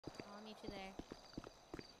meet you there.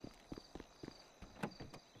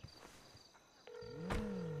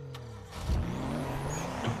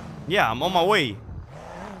 Yeah, I'm on my way.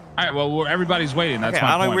 All right, well, everybody's waiting. That's Okay,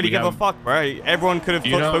 my I don't point. really give a fuck, bro. Everyone could have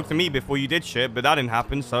spoke to me before you did shit, but that didn't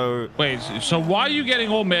happen, so... Wait, so why are you getting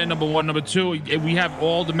old man number one, number two? We have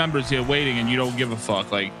all the members here waiting, and you don't give a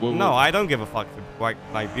fuck. Like, no, I don't give a fuck. Like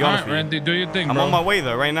be honest with you. Randy, do your thing, I'm bro. on my way,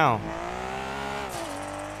 though, right now.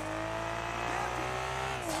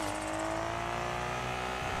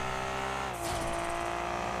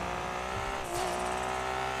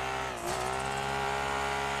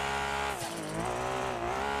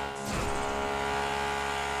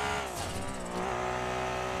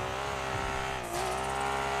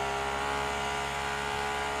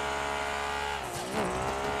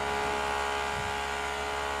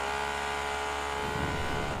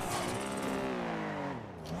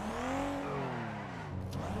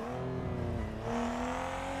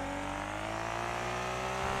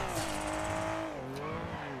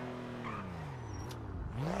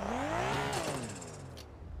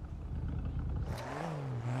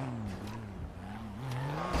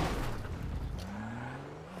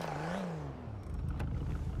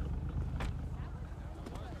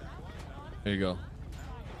 There you go.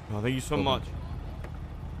 Oh, thank you so much.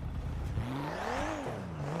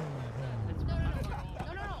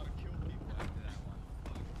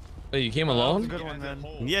 Hey, you came alone? Good one, then.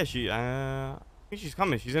 Yeah, I think she's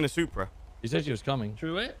coming. She's in a Supra. You said she was coming.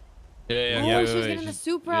 True it? Yeah. Oh, she's getting the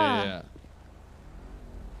Supra. Yeah.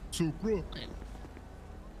 Supra.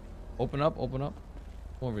 Open up. Come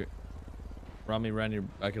over here. Rami, Randy,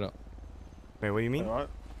 back it up. Wait, what do you mean?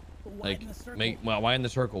 Like, why in the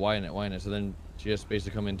circle? Why in it? So then she has space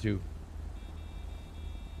to come in too.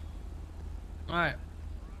 All right.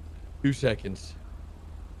 2 seconds.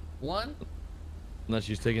 1. Unless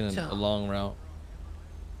she's taking a long route.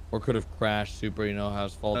 Or could have crashed super, you know,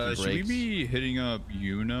 has faulty brakes. Should we be hitting up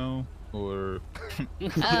or... He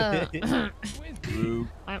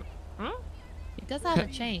does have a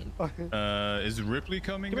chain. Is Ripley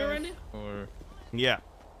coming, guys? Randy? Or... Yeah.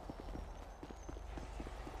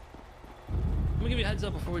 Let me give you a heads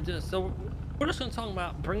up before we do this. So we're just gonna talk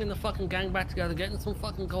about bringing the fucking gang back together, getting some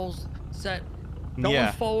fucking goals set,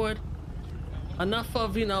 going forward. Enough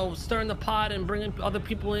of, you know, stirring the pot and bringing other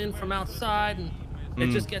people in from outside, and it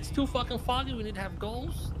just gets too fucking foggy. We need to have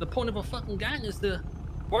goals. The point of a fucking gang is to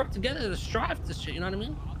work together to strive to shit. You know what I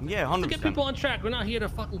mean? Yeah, 100%. To get people on track. We're not here to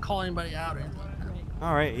fucking call anybody out or anything like that.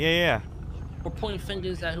 All right. Yeah. We're pointing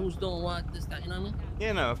fingers at who's doing what, this, that. You know what I mean?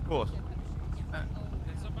 Yeah, no, of course.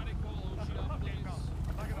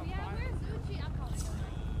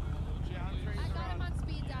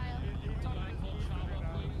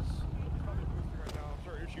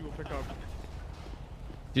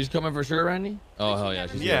 She's coming for sure, Randy? Oh, hell yeah.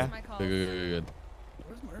 She's good. Good.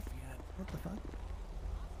 Where's Murphy at? What the fuck?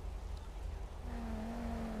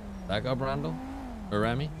 Back up, Randall? Or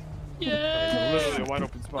Rami? Yeah. Literally a wide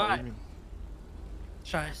open spot. What do you mean?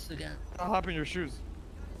 Try this again. I'll hop in your shoes.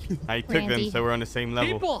 I took them, so we're on the same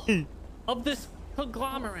level. People of this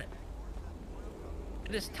conglomerate,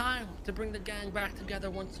 it is time to bring the gang back together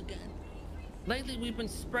once again. Lately, we've been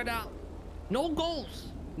spread out. No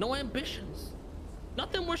goals, no ambitions,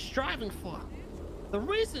 nothing we're striving for. The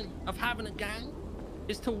reason of having a gang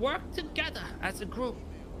is to work together as a group,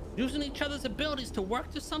 using each other's abilities to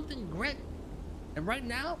work to something great. And right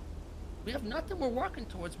now, we have nothing we're working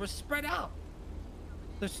towards. We're spread out.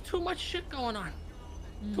 There's too much shit going on.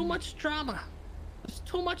 Too much drama. There's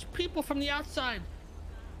too much people from the outside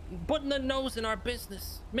putting their nose in our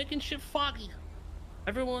business, making shit foggy.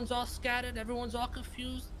 Everyone's all scattered. Everyone's all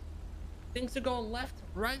confused. Things are going left,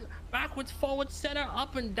 right, backwards, forward, center,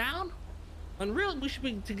 up and down. And really, we should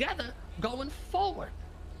be together going forward.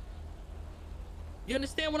 You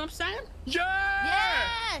understand what I'm saying? Yes!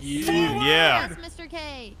 Yeah. Yes, Mr.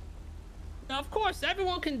 K. Now, of course,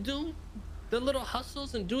 everyone can do the little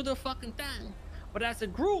hustles and do their fucking thing. But as a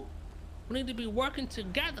group, we need to be working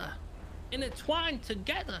together, intertwined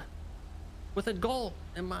together with a goal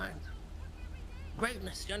in mind.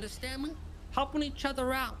 Greatness, you understand me? Helping each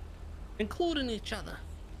other out, including each other.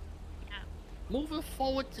 Moving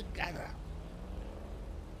forward together.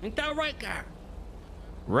 Ain't that right, Garrett?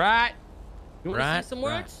 Right. You want to say some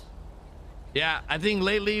words? Yeah, I think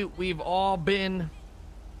lately we've all been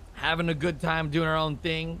having a good time doing our own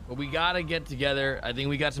thing, but we gotta get together. I think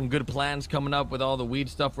we got some good plans coming up with all the weed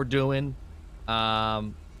stuff we're doing.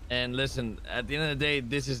 And listen, at the end of the day,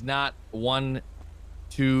 this is not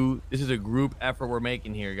this is a group effort we're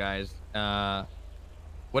making here, guys.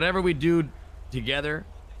 Whatever we do together,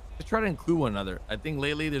 just try to include one another. I think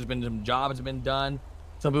lately there's been some jobs have been done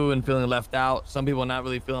Some people have been feeling left out. Some people not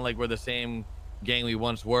really feeling like we're the same gang we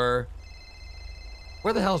once were.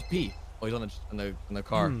 Where the hell's Pete? Oh, he's on the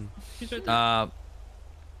car. He's right there.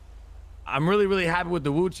 I'm really happy with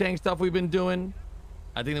the Wu Chang stuff we've been doing.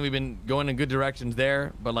 I think that we've been going in good directions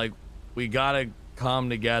there, but like we gotta come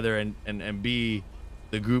together and be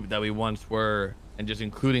the group that we once were, and just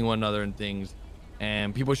including one another in things.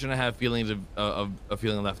 And people shouldn't have feelings of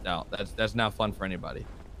feeling left out. That's not fun for anybody.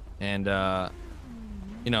 And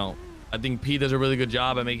you know, I think Pete does a really good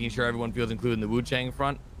job at making sure everyone feels included in the Wu Chang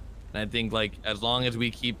front. And I think like as long as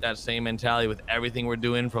we keep that same mentality with everything we're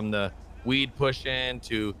doing, from the weed pushing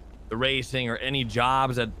to the racing or any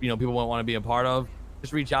jobs that people won't want to be a part of,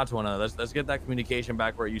 just reach out to one another. Let's get that communication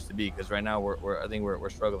back where it used to be, because right now I think we're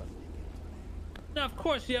struggling. Now, of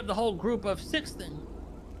course, you have the whole group of 6 thing,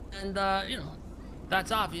 and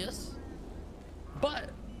that's obvious.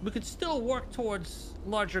 But we could still work towards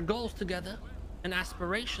larger goals together and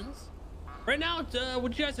aspirations. Right now,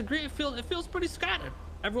 would you guys agree? It feels pretty scattered.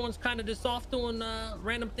 Everyone's kind of just off doing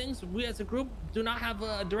random things. We as a group do not have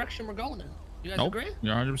a direction we're going in. You guys agree?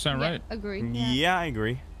 You're 100% right. Agree. Yeah, I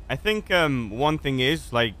agree. I think one thing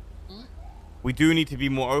is like we do need to be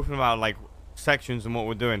more open about like sections and what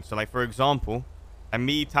we're doing. So like for example,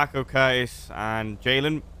 me, Taco, Curtis, and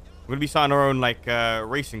Jalen, we're gonna be starting our own like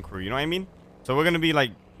racing crew. You know what I mean? So we're gonna be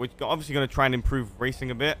like, we're obviously gonna try and improve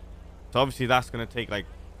racing a bit. So obviously that's gonna take like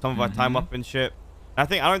some of our time up and shit.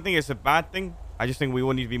 And I don't think it's a bad thing. I just think we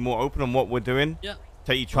will need to be more open on what we're doing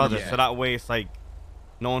to each other. So that way it's like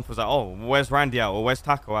no one feels like, oh, where's Randy out, or where's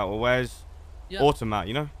Taco out, or where's Autumn out,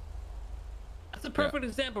 you know? That's a perfect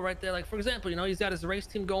example right there. Like, for example, he's got his race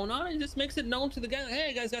team going on, and he just makes it known to the gang, hey,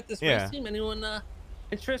 you guys got this race team. Anyone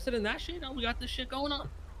interested in that shit? We got this shit going on.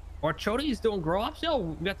 Or Chody, he's doing grow-ups. Yo,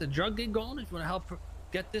 we got the drug gig going. If you want to help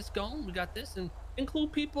get this going, we got this. And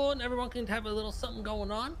include people, and everyone can have a little something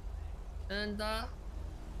going on. And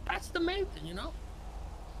that's the main thing,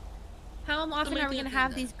 How often are we going to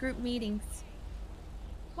have these group meetings?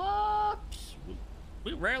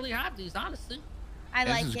 We rarely have these, honestly. I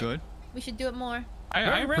like this is it. good. We should do it more.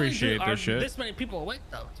 I appreciate this shit. This many people awake,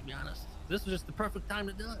 though, to be honest. This was just the perfect time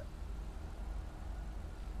to do it.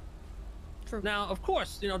 True. Now, of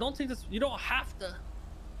course, don't think this. You don't have to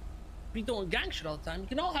be doing gang shit all the time. You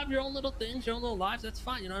can all have your own little things, your own little lives. That's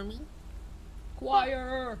fine. You know what I mean?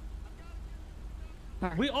 Choir.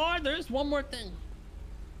 There is one more thing.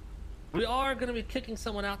 We are gonna be kicking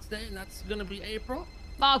someone out today, and that's gonna be April.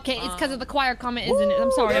 Okay, it's because of the choir comment, isn't it?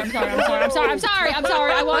 I'm sorry.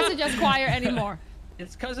 I won't suggest choir anymore.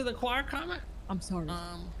 It's because of the choir comment? I'm sorry.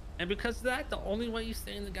 And because of that, the only way you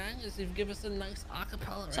stay in the gang is if you give us a nice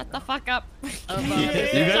acapella. Shut the fuck up. You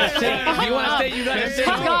gotta sing. If you want to stay, you gotta sing.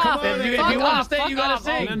 If you want to stay, you gotta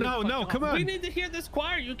sing. No, come on. We need to hear this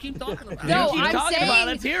choir you keep talking about. No, I'm saying.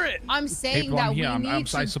 Let's hear it. I'm saying April, that we I'm need I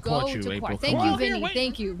to support go you, to April. choir. Thank you, Vinny.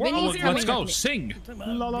 Thank you. Vinny's coming. Let's go. with me. Sing.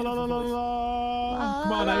 La la la la la la.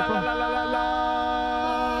 Come on, April.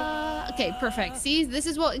 Okay, perfect. See, this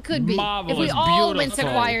is what it could be Marvelous, if we all went to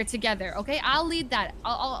beautiful. choir together. Okay, I'll lead that.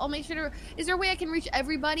 I'll make sure to. Is there a way I can reach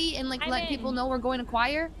everybody and like let people know we're going to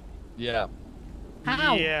choir? Yeah.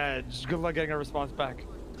 How? Yeah, just good luck getting a response back.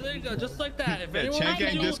 There you go, just like that. If Yeah, anyone Chang wants to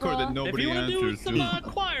Gang do- Discord that if nobody you want to do answers some to.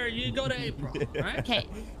 choir, you go to April, right? Okay.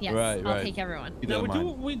 Yes. Right, I'll right. take everyone. Now we're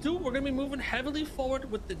gonna be moving heavily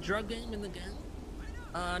forward with the drug game in the gang.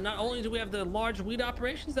 Not only do we have the large weed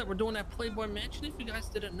operations that we're doing at Playboy Mansion, if you guys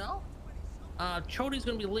didn't know. Chody's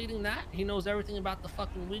gonna be leading that. He knows everything about the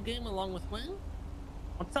fucking weed game along with Wayne.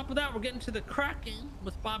 On top of that, we're getting to the crack game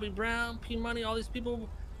with Bobby Brown, P Money, all these people.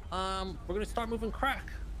 We're gonna start moving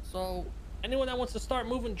crack. So anyone that wants to start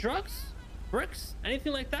moving drugs, bricks,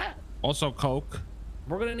 anything like that, Also coke.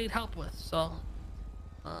 we're gonna need help with. So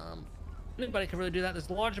anybody can really do that.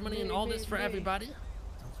 There's large money in all this for everybody.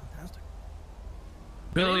 Sounds fantastic.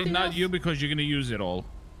 Billy, Anything not else? you, because you're gonna use it all.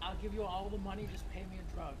 I'll give you all the money, just pay me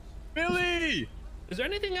in drugs. Billy! Is there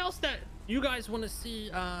anything else that you guys want to see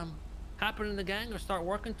happen in the gang or start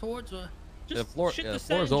working towards, or just The floor, shit yeah, to the say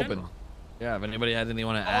floor in is open. general? Yeah, if anybody has anything they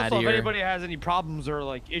want to add Also, if here. anybody has any problems or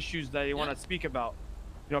like issues that they want to speak about,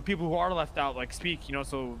 people who are left out, like speak,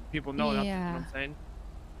 so people know. That's, you know what I'm saying?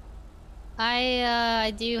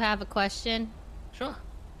 I do have a question. Sure.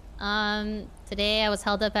 Today I was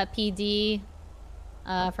held up at PD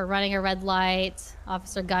for running a red light.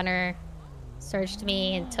 Officer Gunner searched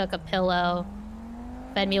me and took a pillow,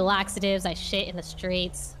 fed me laxatives. I shit in the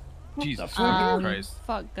streets. Jesus Christ.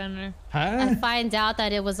 Fuck Gunner. I find out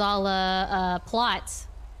that it was all a plot.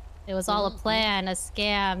 It was all a plan, a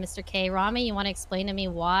scam. Mr. K. Rami, you want to explain to me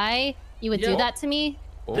why you would do that to me?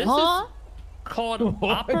 This Huh? is called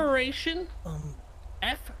Operation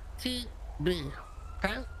FTB.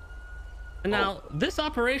 Okay. And now this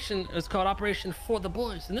operation is called Operation For the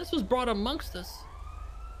Boys, and this was brought amongst us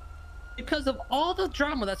because of all the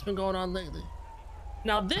drama that's been going on lately.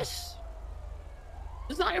 Now this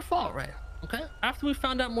is not your fault, right? Okay. After we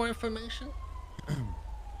found out more information,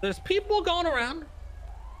 there's people going around.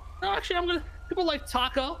 No, actually, people like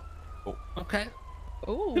Taco. Okay.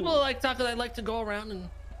 Ooh. People like Taco that like to go around and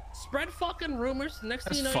spread fucking rumors. Next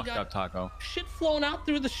thing you know, you got Taco. shit flowing out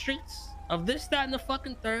through the streets of this, that, and the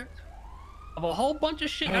fucking third. Of a whole bunch of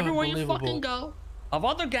shit everywhere you fucking go. Of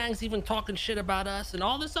other gangs even talking shit about us and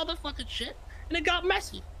all this other fucking shit. And it got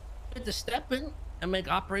messy. We had to step in and make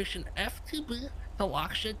Operation FTB to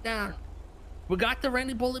lock shit down. We got the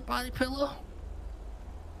Randy Bullet body pillow.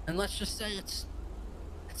 And let's just say it's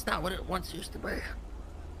not what it once used to be.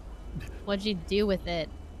 What'd you do with it?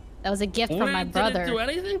 That was a gift from my brother. Didn't do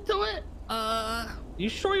anything to it. You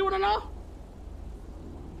sure you want to know?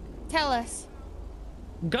 Tell us.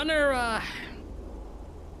 Gunner,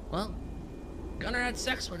 Gunner had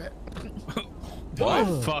sex with it.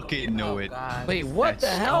 I fucking knew it. Wait, what the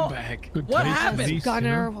hell? What happened?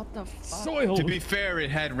 Gunner, what the fuck? To be fair, it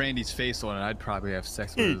had Randy's face on it. I'd probably have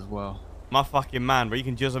sex with it as well. My fucking man, bro. You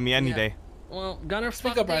can jizz on me any day. Well, Gunner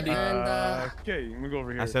fucked it, and okay, let me go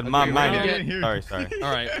over here. I said my man. Sorry.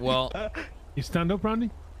 All right, well. You stand up, Randy?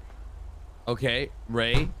 Okay,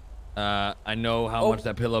 Ray. I know how much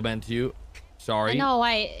that pillow meant to you. Sorry. No,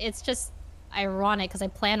 it's just ironic because I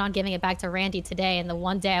plan on giving it back to Randy today, and the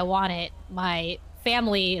one day I want it, my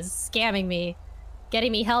family is scamming me,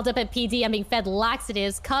 getting me held up at PD. I'm being fed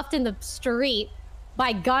laxatives, cuffed in the street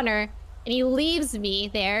by Gunner, and he leaves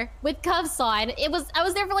me there with cuffs on. I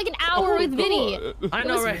was there for like an hour with Vinny. I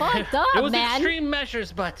know, it was right? fucked up, it was man. extreme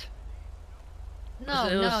measures, but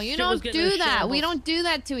No, you don't do that. We don't do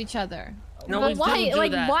that to each other. No, but why?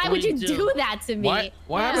 Like, why would you do that to me? What It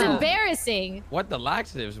was happened? embarrassing. What the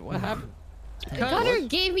laxatives? What happened? Gunner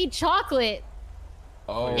gave me chocolate.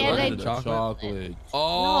 Oh, And the chocolate.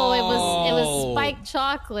 No, it was spiked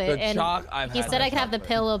chocolate, The and I've he had said that I could have the chocolate.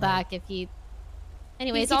 pillow back if he.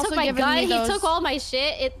 Anyways, He's he also took my given gun. me He those- took all my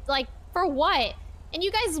shit. It like for what? And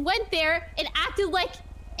you guys went there and acted like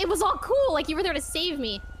it was all cool, like you were there to save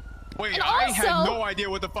me. Wait, And I had also- no idea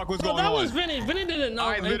what the fuck was Well, going that on. was Vinny. Vinny didn't know.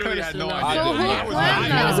 I and literally Curtis had didn't no know. idea. So who I was planned lying.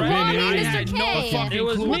 that? It was Vinny, Rami I and had Mr. no K. fucking It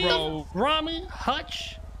was clue, me, bro. Rami,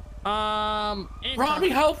 Hutch, and Robbie,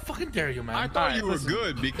 how fucking dare you, man? I thought you were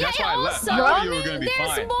good. That's Yeah, why I left. also, I thought you were gonna be there's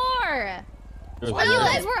fine. more. You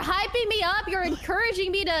guys were hyping me up. You're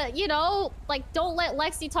encouraging me to, like, don't let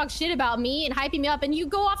Lexi talk shit about me and hyping me up. And you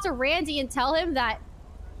go off to Randy and tell him that,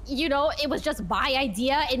 it was just my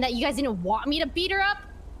idea and that you guys didn't want me to beat her up.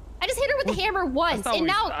 I just hit her with the hammer once, and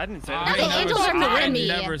now I didn't say now that. the angels are mad at me.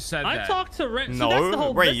 never said I that. talked to Randy. that's the No,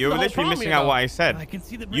 whole, Ray, this is you're the whole literally problem missing here, out though. what I said. I can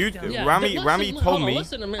see the You, breakdown. Yeah, Rami hold told on, me.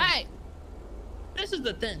 listen to me. Hey, This is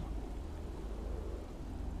the thing.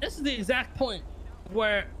 This is the exact point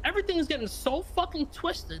where everything is getting so fucking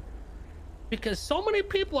twisted because so many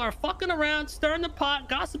people are fucking around, stirring the pot,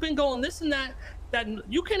 gossiping, going this and that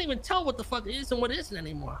you can't even tell what the fuck is and what isn't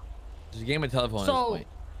anymore. It's a game of telephone. So, at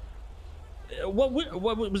this point. what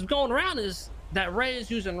was going around is that Ray is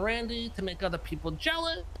using Randy to make other people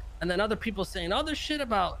jealous, and then other people saying other shit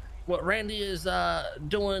about what Randy is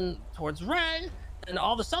doing towards Ray, and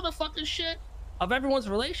all this other fucking shit of everyone's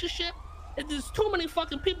relationship. There's too many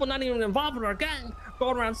fucking people not even involved with our gang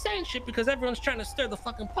going around saying shit because everyone's trying to stir the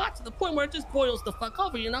fucking pot to the point where it just boils the fuck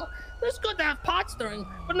over, It's good to have pot stirring,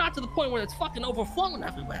 but not to the point where it's fucking overflowing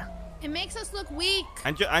everywhere. it makes us look weak.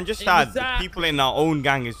 And just add, the Exactly. people in our own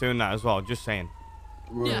gang is doing that as well. Just saying.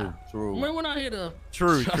 Yeah. We're not here to...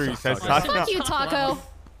 True, says Fuck Taco. you, Taco.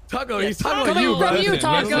 Taco, he's Taco. talking about you, bro. From you,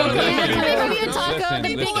 Taco. listen, Yeah, listen, coming from you, listen, Taco. listen,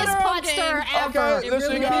 The listen. biggest pot stirrer ever. Okay,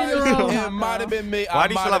 listen, guys. It might have been me. Why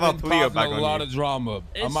do you I still might have a been Pleo causing back a on lot you? of drama. I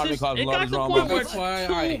It's might have just, caused a it lot got of to the drama. point where That's it's why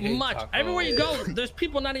I hate too much. Taco. Everywhere you go, there's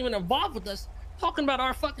people not even involved with us talking about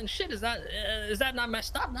our fucking shit. Is that not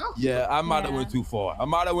messed up now? Yeah, I might have went too far.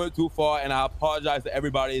 And I apologize to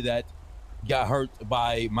everybody that got hurt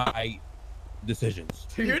by my decisions.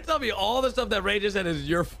 You're telling me all the stuff that Ray just said is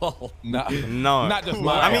your fault. No. Not just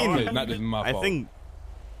my I fault. mean, Not just my I fault. think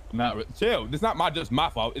Chill. It's not just my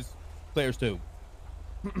fault. It's players too.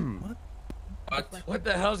 What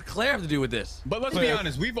the hell does Claire have to do with this? But let's be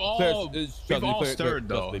honest, we've all stirred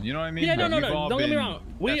though. You know what I mean? Yeah, no. We've all Don't get me been wrong.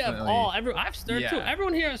 We have definitely- I've stirred too. Yeah.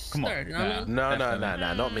 Everyone here has Come on. stirred. You know what I mean? No,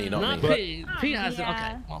 Definitely. not me. Not P. P hasn't.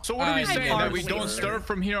 Yeah. Okay. So what are we saying? That we personally- don't stir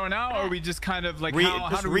from here on out, or we just kind of like read, how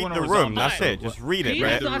just do we read want the to room. resolve That's this? it. Just read it, P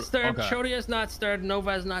has right? not stirred. Okay. Chody has not stirred.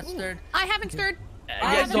 Nova has not stirred. I haven't stirred.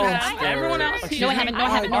 Everyone else here. No, I haven't. No, I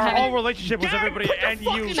haven't. No, I Our haven't. whole relationship was everybody and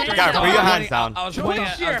you. Guys, put your hands down. I was pointing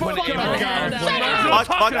at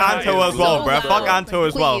Fuck Anto as well, bro. Fuck Anto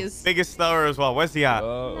as well. Please. Biggest star as well. Where's he at?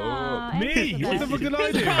 Me? What the fuck did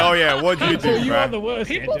I do? Oh yeah, what'd you do, You are bro? the worst.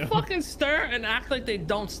 People Angel. fucking stir and act like they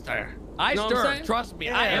don't stir. I know what I'm stir. saying? Trust me,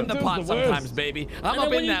 Yeah, I am the those pot the worst. sometimes, baby. I'm And up then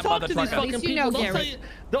when in you that talk to these motherfucker. fucking least you people, know, they'll Garrett.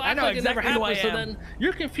 they'll act know like exactly it never who I happened. So am. then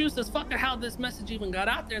you're confused as fuck at how this message even got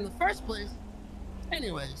out there in the first place.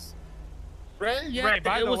 Anyways, right? Yeah, Right,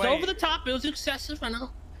 by it the was way- over the top. It was excessive. I know.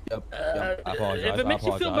 Yep. I apologize. If it makes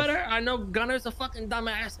you feel apologize. better, I know Gunner's a fucking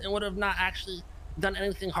dumbass and would have not actually done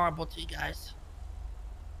anything horrible to you guys,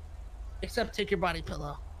 except take your body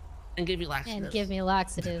pillow and give you laxatives. And give me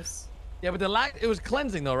laxatives. Yeah, but it was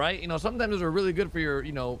cleansing though, right? You know, sometimes those are really good for your,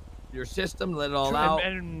 you know, your system. Let it all out.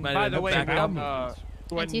 And let by it the way, back man, up.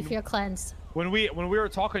 And you feel cleansed. when we were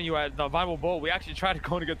talking to you at the Bible Bowl, we actually tried to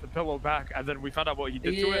go to get the pillow back, and then we found out what he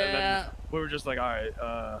did to it, and then we were just like, all right,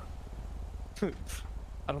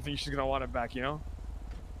 I don't think she's gonna want it back, you know.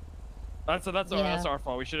 That's our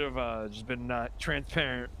fault. We should have just been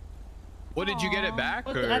transparent. What, did you get it back?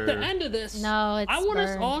 But Or? at the end of this, No, it's I want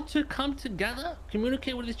us burned. all to come together,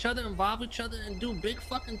 communicate with each other, involve each other, and do big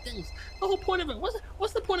fucking things. The whole point of it,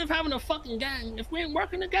 what's the point of having a fucking gang if we ain't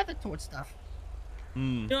working together towards stuff? You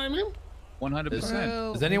know what I mean?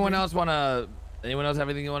 100%. Does anyone else have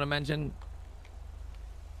anything you want to mention?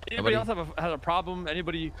 Anybody else has a problem?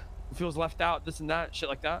 Anybody who feels left out, this and that, shit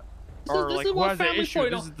like that? Or This like is who what has an family issue? for,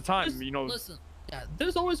 you This know. is the time, Just you know. Listen, yeah,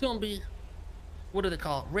 there's always gonna be, what do they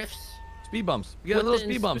call it, rifts? Speed bumps. You got little within-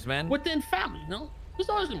 speed bumps, man. Within family, you know? There's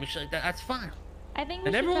always gonna be shit like that. That's fine. I think we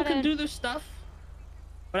And should everyone try can to... do their stuff,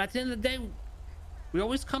 but at the end of the day, we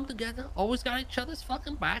always come together, always got each other's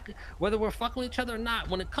fucking back, whether we're fucking with each other or not.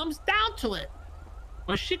 When it comes down to it,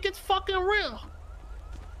 when shit gets fucking real,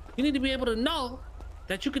 you need to be able to know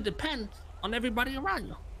that you can depend on everybody around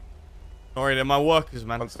you. Sorry, they're my workers,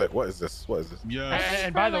 man. One sec, what is this? What is this? Yeah.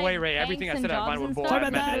 And by the way, Ray, everything I said at Vinewood Bowl, I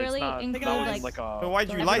meant it's not like a. So why'd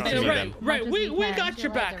you lie to me then? Right, we got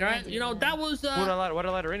your back, alright? You know, that was, What I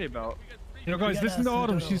let her in about? You know, guys, listen to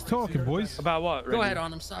Autumn. She's talking, boys. About what? Go ahead,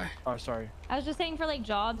 on. I'm sorry. Oh, sorry. I was just saying for like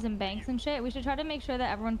jobs and banks and shit, we should try to make sure that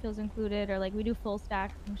everyone feels included, or like we do full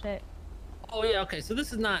stacks and shit. Oh yeah, okay. So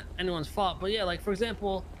this is not anyone's fault, but yeah, like for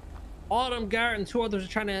example, Autumn, Garrett, and two others are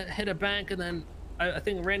trying to hit a bank, and then I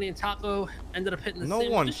think Randy and Taco ended up hitting the No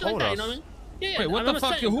same. one just shit like told that, us. you know what I mean? Yeah, Wait, what the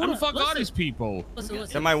fuck? Who the fuck are these people? Listen.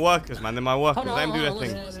 They're my workers, man. They're my workers. Hold on, Let them do their hold on,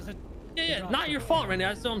 thing. listen. Yeah, not your fault, Randy.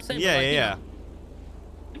 That's what I'm saying. Yeah, but, like, you yeah. know,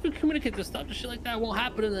 if we communicate this stuff, just shit like that won't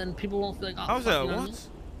happen, and then people won't feel like, oh, How's fuck, that? you know What?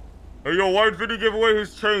 Hey, yo, why did he give away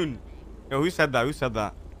his chain? Yo, who said that? Who said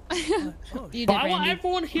that? You but I want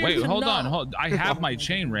everyone here Wait, to hold know. on. I have my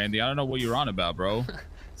chain, Randy. I don't know what you're on about, bro.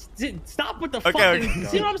 Stop with the Okay, fucking. okay.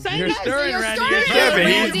 See what I'm saying? You're guys? stirring, Randy.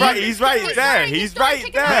 Yeah, but he's right there. He's right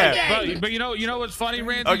there. But you know what's funny,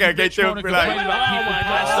 Randy? Okay, You okay, bitch chill, wanna relax. complain about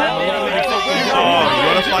people Oh, you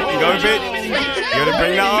wanna fucking go, bitch? You wanna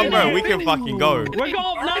bring that up, bro? We can fucking go. We're going.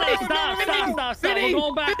 No, stop. We're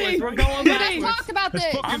going backwards. We're going We backwards. talked about this.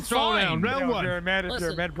 Fucking throwdown. Round one. You're a man. You're a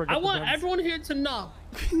Listen, man. I want everyone here to know,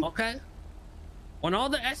 okay? When all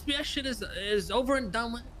the SBS shit is over and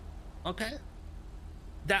done with, okay?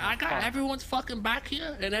 That I got everyone's fucking back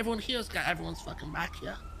here, and everyone here's got everyone's fucking back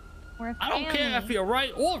here. We're I don't care if you're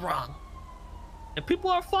right or wrong. If people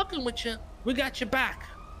are fucking with you, we got your back.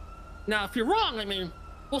 Now, if you're wrong, I mean,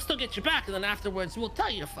 we'll still get you back, and then afterwards we'll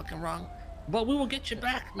tell you you're fucking wrong. But we will get you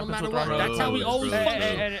back no matter what. That's how we always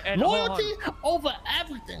function. And Loyalty over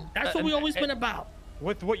everything. That's what we always been about.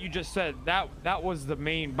 With what you just said, that was the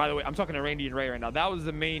main. By the way, I'm talking to Randy and Ray right now. That was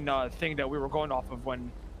the main thing that we were going off of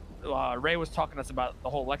when Ray was talking to us about the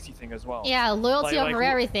whole Lexi thing as well. Yeah, loyalty over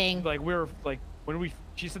everything. Like we were like when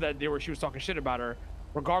she said that she was talking shit about her,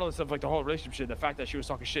 regardless of like the whole relationship shit. The fact that she was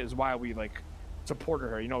talking shit is why we like supported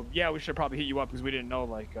her. You know, yeah, we should probably hit you up because we didn't know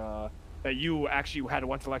like that you actually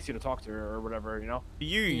went to Lexi to talk to her or whatever. You know.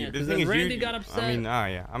 The thing is, Randy got upset. I mean,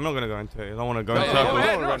 yeah, I'm not gonna go into it. I don't want to go into it. Go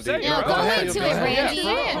into it, Randy.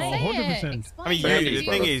 Yeah, 100%. I mean, the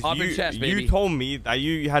thing is, you told me that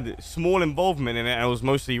you had small involvement in it and it was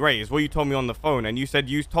mostly Ray. Is what you told me on the phone, and you said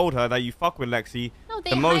you told her that you fuck with Lexi. No,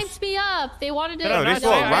 they the most. hyped me up. They wanted to. No, this is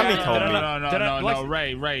what Rami told me. No,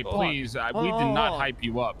 Ray, please. We did not hype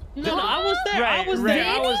you up. No, I was there. I was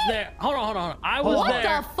there. Hold on. I was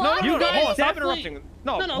there. What the fuck? You guys Hold on, stop definitely. interrupting.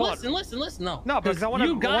 No, hold on. listen. No. No, because I want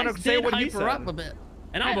to say what he hype her up said. a bit.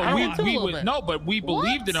 And but we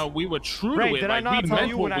believed in her. We were true to it. Did I not tell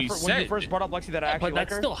you when you first brought up Lexi that I actually like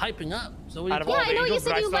her? But that's still hyping up. So I know you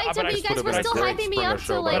said you liked her, but you guys were still hyping me up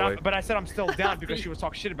to like. But I said I'm still down because she was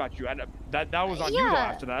talking shit about you, and that was on you though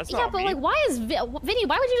after that. That's not but me. like, why is Vinny?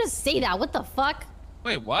 Why would you just say that? What the fuck?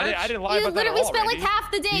 Wait, what? I didn't lie about that at all. You literally spent like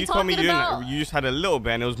half the day talking about. You just had a little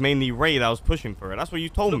bit, and it was mainly Ray that was pushing for it. That's what you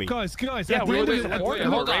told me. Guys, yeah, we were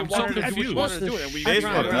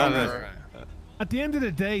At the end of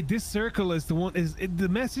the day, this circle is the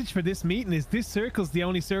message for this meeting is this circle's the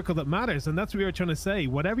only circle that matters, and that's what we were trying to say.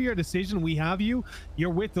 Whatever your decision, we have you. You're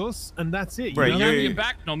with us, and that's it. Right, you're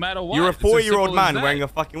back no matter what. You're a 4-year-old man wearing a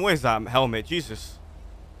fucking helmet. Jesus.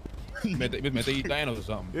 Met eat Thanos or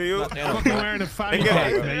something. You're fucking wearing a fag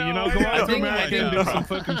hat, man. You know, go out to America and do some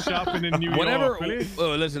fucking shopping in New York.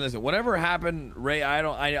 Listen. Whatever happened, Ray,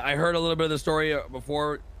 I heard a little bit of the story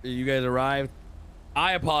before you guys arrived.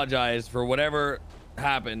 I apologize for whatever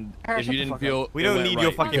happened. If you didn't feel, we don't need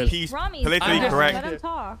your fucking piece. Politically correct. Let him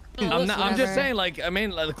talk. I'm just saying, like, I mean,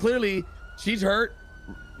 like, clearly she's hurt.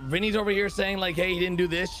 Vinny's over here saying like, hey, he didn't do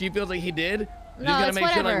this. She feels like he did. We just gotta make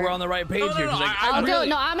sure like we're on the right page here. Like, I'm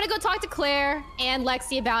gonna go talk to Claire and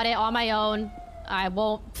Lexi about it on my own. I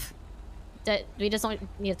won't. We just don't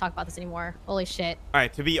need to talk about this anymore. Holy shit. All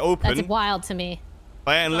right, to be open. That's wild to me.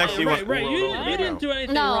 Claire and Lexi you didn't do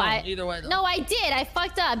anything wrong either way. No, I did. I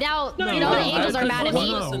fucked up. Now the angels are mad at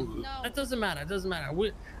me. Listen, that doesn't matter. It doesn't matter. At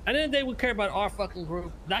the end of the day, we care about our fucking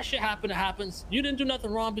group. That shit happened. It happens. You didn't do nothing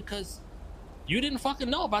wrong because you didn't fucking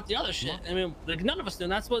know about the other shit. I mean, like none of us do.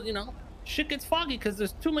 And that's what shit gets foggy because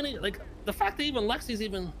there's too many. Like the fact that even Lexi's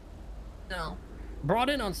even, brought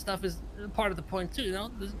in on stuff is part of the point too.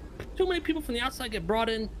 There's too many people from the outside get brought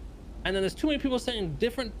in, and then there's too many people saying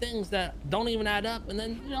different things that don't even add up, and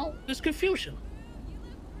then there's confusion.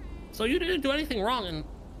 So you didn't do anything wrong in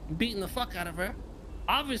beating the fuck out of her.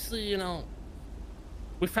 Obviously,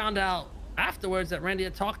 we found out afterwards that Randy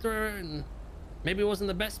had talked to her, and maybe it wasn't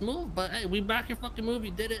the best move, but hey, we back your fucking move.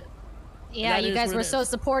 You did it. Yeah, you guys were so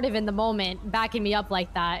supportive in the moment, backing me up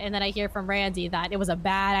like that, and then I hear from Randy that it was a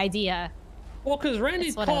bad idea. Well, because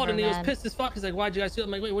Randy called and he was pissed as fuck. He's like, why'd you guys do it?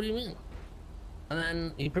 I'm like, wait, what do you mean? And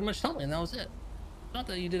then he pretty much told me, and that was it. Not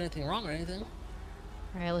that you did anything wrong or anything.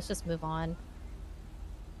 All right, let's just move on.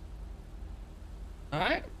 All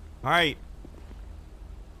right. All right.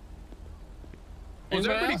 Was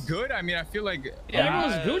everybody good? I mean, I feel like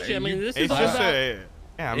everyone's Gucci. I mean, this is just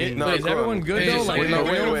yeah, I mean, is everyone good though? Like,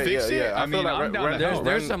 yeah. I mean,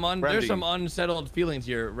 there's some unsettled feelings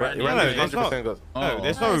here. It's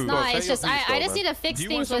not. It's just I just need to fix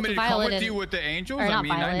things with Violet. Do you want somebody to come with you with the angels? I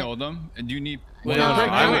mean, I know them, and you need.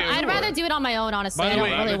 I'd rather do it on my own, honestly. I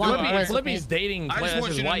don't really want to. Flippy's dating. I just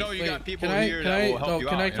want you to know you got people here that will help you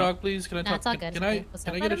out. Can I talk, please? Can I talk? That's all good. Can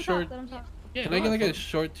I get a short? Can I get like a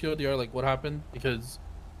short TLDR, like what happened? Because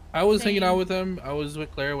I was hanging out with them. I was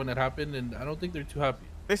with Claire when it happened, and I don't think they're too happy.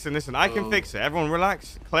 Listen, I can fix it. Everyone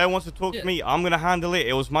relax. Claire wants to talk to me. I'm going to handle it.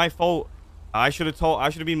 It was my fault. I should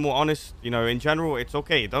have been more honest. In general, it's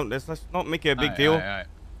okay. Let's not make it a big deal. Claire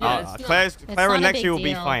and Lexi will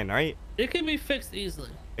be fine, right? It can be fixed easily.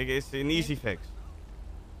 It's an easy fix.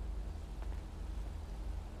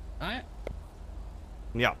 All right.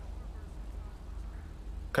 Yeah.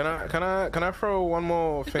 Can I throw one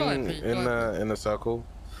more thing in the circle?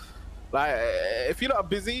 Like, if you're not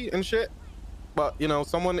busy and shit, but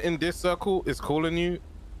someone in this circle is calling you,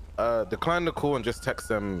 decline the call and just text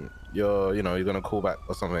them you're gonna call back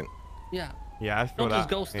or something. Yeah. Yeah, I feel that. Don't just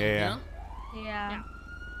ghost them. Yeah.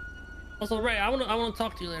 Also, Ray, I want to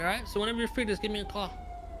talk to you later, all right? So whenever you're free, just give me a call.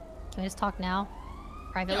 Can we just talk now,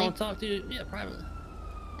 privately? Yeah, I want to talk to you. Yeah, privately.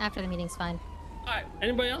 After the meeting's fine. All right.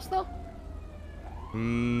 Anybody else though?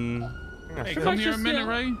 Hey, come here a minute,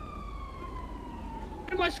 Ray.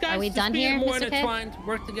 Pretty much, guys. Are we done here, more Mr. intertwined,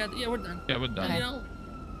 work together. Yeah, we're done. Yeah, we're done. And,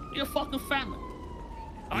 you're a fucking family.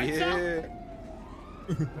 All right, Sal?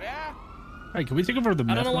 Yeah. Hey, can we take over the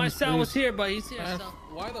I don't know why Sal was here, but he's here. So.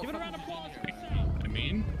 Why the Give it a round of applause for I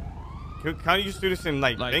mean, can't you just do this in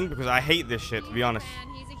like thing? Because I hate this shit, to be honest.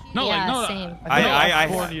 No, same.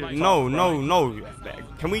 No.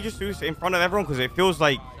 Can we just do this in front of everyone? Because it feels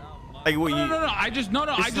like what you. No. I just want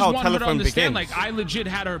her to understand. Like, I legit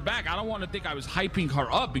had her back. I don't want to think I was hyping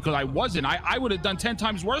her up because I wasn't. I would have done 10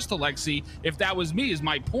 times worse to Lexi if that was me. Is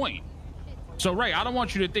my point. So Ray, I don't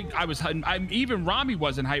want you to think I was. Even Rami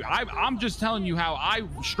wasn't hype. I'm just telling you how I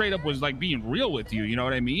straight up was like being real with you. You know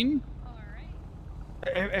what I mean?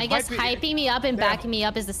 I guess hyping me up and backing me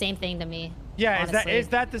up is the same thing to me. Yeah, honestly. is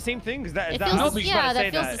that the same thing? Is that feels, that yeah,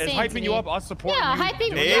 that feels that? the Is same hyping to you me. up, us supporting yeah, you?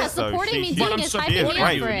 hyping, It yeah, is, though. supporting me She- doing she- is she hyping is me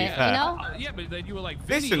right, up for to be it. fair. You know? Yeah, but then you were like,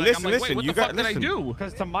 Listen, Vinny, like, listen, I'm like, listen, Wait, you what the got- fuck did I listen. do?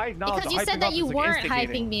 Because to my knowledge, Because you hyping said that up you is, like, weren't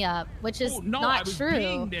instigating. hyping me up, which is No, not I was true.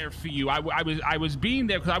 being there for you. I was being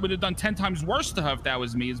there because I would have done 10 times worse to her if that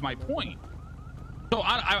was me. Is my point. So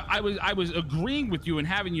I was agreeing with you and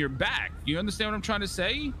having your back. You understand what I'm trying to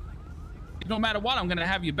say? No matter what, I'm gonna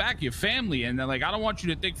have your back, your family, and then like I don't want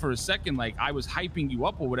you to think for a second like I was hyping you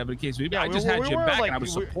up or whatever the case may be. Yeah, I just had we your were, back like, and I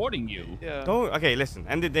was supporting you. Yeah. Don't. Okay, listen.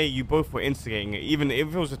 End of the day, you both were instigating it, even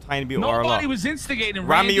if it was a tiny bit or a lot. Nobody was instigating.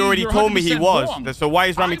 Rami Randy, already you're told me he 100% was. wrong. So why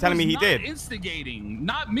is Rami I telling me was he not did? Instigating,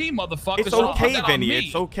 not me, motherfucker. It's So put okay, that on Vinny. me.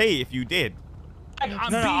 It's okay if you did. I'm No,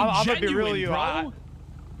 being I'm gonna be genuine, real with you. bro.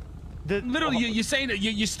 Literally, you're saying that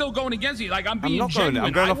you're still going against me. Like I'm being not going- genuine.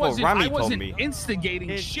 I'm going I off what wasn't, Rami I told wasn't me.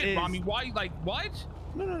 instigating shit, Rami. Why? Like what?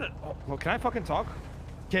 No. Well, can I fucking talk?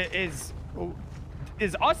 Is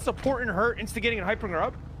us supporting her, instigating and hyping her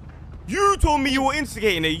up? You told me you were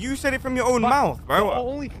instigating it. You said it from your own mouth, bro.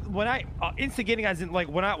 Only when I instigating, as in like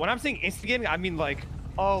when I'm saying instigating, I mean like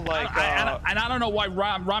and I don't know why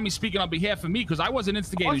Rami's speaking on behalf of me because I wasn't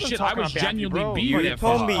instigating wasn't shit. I talking was on behalf of you, genuinely bro. being You there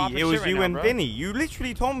for told her. me it was shit you right and now, bro. Vinny. You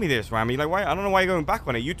literally told me this, Rami. Like, why? I don't know why you're going back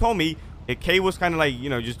on it. You told me Kay was kind of like,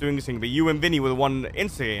 just doing this thing, but you and Vinny were the one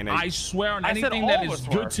instigating it. I swear on I said anything all that of is us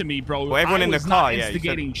good were. to me, bro. Well, everyone I in the was car, not yeah. You said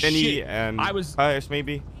instigating Vinny shit. and I was Curtis,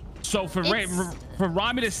 maybe. So for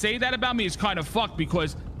Rami to say that about me is kind of fucked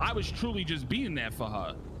because I was truly just being there for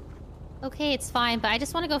her. Okay, it's fine, but I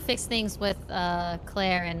just want to go fix things with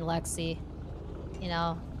Claire and Lexi.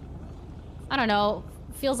 I don't know.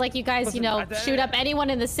 Feels like you guys, shoot up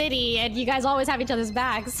anyone in the city, and you guys always have each other's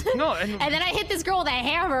backs. No, and then I hit this girl with a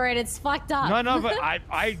hammer, and it's fucked up. No, but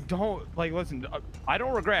I don't listen. I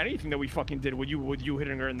don't regret anything that we fucking did with you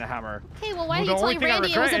hitting her in the hammer. Okay, well, why didn't you tell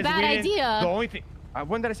Randy it was a bad idea? The only thing.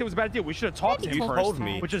 When did I say it was a bad idea? We should have talked to him first. told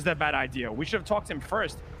me. Which is the bad idea. We should have talked to him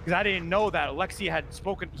first because I didn't know that Lexi had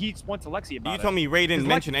spoken. He went to Lexi about it. You told me Ray didn't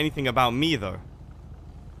mention anything about me, though.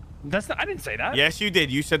 I didn't say that. Yes, you did.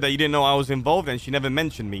 You said that you didn't know I was involved, and she never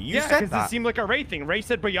mentioned me. You said that. It seemed like a Ray thing. Ray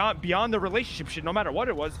said beyond the relationship shit, no matter what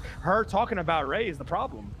it was, her talking about Ray is the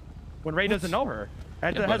problem. When Ray doesn't know her.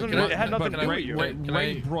 It had nothing to do with you.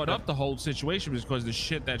 Ray brought up the whole situation because the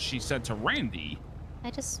shit that she said to Randy.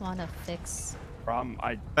 I just want to fix...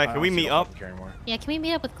 Can we meet up? Yeah, can we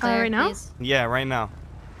meet up with Claire, right now? please? Yeah, right now.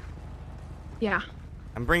 Yeah.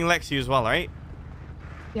 And bring Lexi as well, right?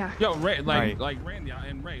 Yeah. Yo, Ray, Right. like Randy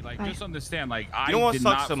and Ray, like just understand, like You know what did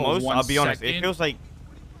sucks not the for most? 1 I'll be honest. It second- feels like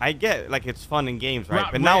I get like it's fun and games, right?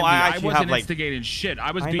 But Randy, now I actually wasn't have like instigating shit.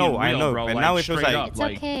 I was I being know, real, bro. but like, now it feels straight like- up, It's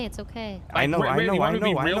like, okay, it's okay. I know, Randy, I want me to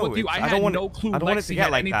be know. real with you? I I had don't want no clue I don't want it Lexi to get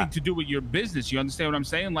had like anything that. to do with your business. You understand what I'm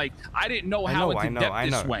saying? Like, I didn't know I how know, into depth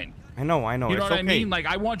this went. I know. You know It's what I okay. mean? Like,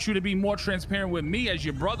 I want you to be more transparent with me as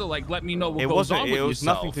your brother. Like, let me know what It goes wasn't. on with It was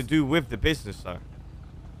yourself. nothing to do with the business, though.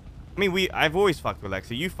 I mean, I've always fucked with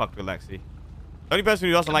Lexi. You fucked with Lexi. The only person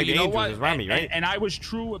who doesn't like the Angels is Rami, right? And I was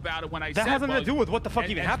true about it when I said that has nothing to do with what the fuck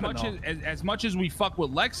even happened. As much as we fuck with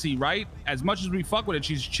Lexi, right? As much as we fuck with her,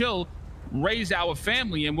 she's chill. Raise our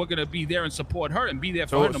family, and we're gonna be there and support her and be there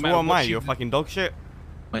for her no matter what am what I? she You're fucking dog shit.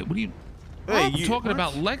 Wait, what are you? Hey, I'm talking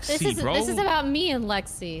about Lexi, bro. This is about me and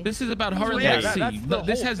Lexi. This is about her and Yeah, Lexi.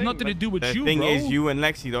 This has nothing to do with you, The thing bro. is, you and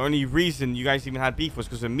Lexi, the only reason you guys even had beef was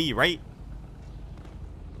because of me, right?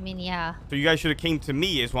 I mean, yeah. So you guys should have came to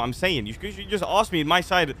me, is what I'm saying. You just asked me my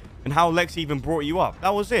side and how Lexi even brought you up.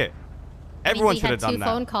 That was it. Everyone should have done We had 2 that.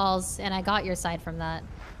 phone calls, and I got your side from that.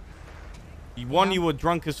 You were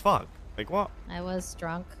drunk as fuck. Like what? I was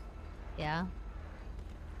drunk. Yeah.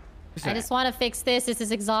 Listen, I just want to fix this. This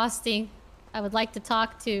is exhausting. I would like to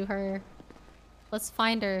talk to her. Let's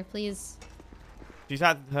find her, please. she's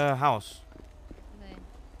at her house.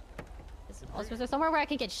 Also, is there somewhere where I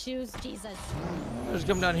can get shoes? Jesus. Just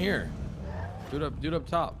come down here. Dude up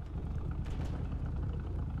top.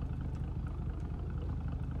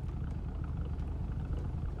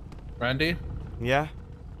 Randy? Yeah?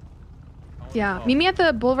 Yeah. Meet me at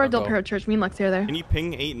the Boulevard Del go. Perro Church. Me and Lexi are there. Can you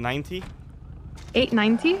ping 890?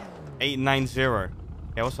 890? 890.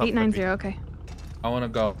 Yeah, what's up? 890, okay. I want to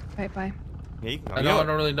go. Alright, bye. Yeah, you can go. I know I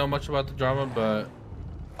don't really know much about the drama, but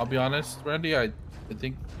I'll be honest, Randy, I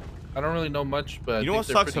think I don't really know much, but You know I what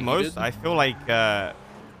think they're sucks the pretty most? heated. I feel like I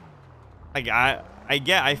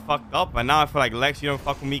fucked up, and now I feel like Lexi don't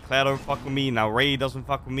fuck with me, Claire don't fuck with me, now Ray doesn't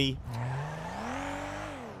fuck with me.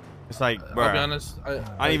 It's like, bro. I'll be honest,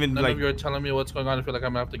 I even none like. of you are telling me what's going on. I feel like I'm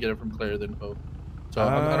gonna have to get it from Claire the info. So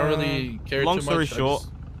I don't really care Long too story much. short,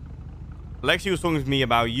 Lexi was talking to me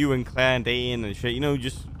about you and Claire and dating and shit. You know,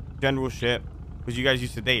 just general shit. Because you guys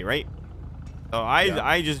used to date, right? So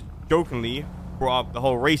I just jokingly brought up the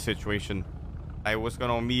whole Ray situation. Like, what's going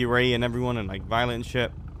on with me, Ray, and everyone, and like violent and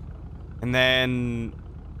shit. And then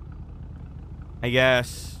I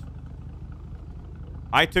guess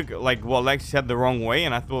I took like what Lexi said the wrong way,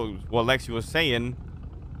 and I thought what Lexi was saying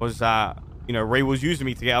was that, you know, Ray was using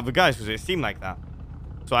me to get other guys because it seemed like that.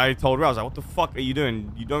 So I told her, I was like, what the fuck are you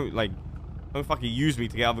doing? You don't fucking use me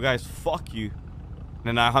to get other guys. Fuck you. And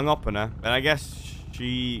then I hung up on her. And I guess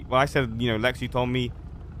I said, you know, Lexi told me,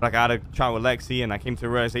 like, I had a chat with Lexi, and I came to the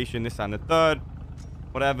realization, this, that, and the third,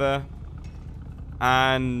 whatever.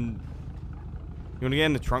 And you want to get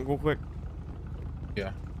in the trunk real quick?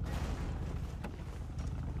 Yeah.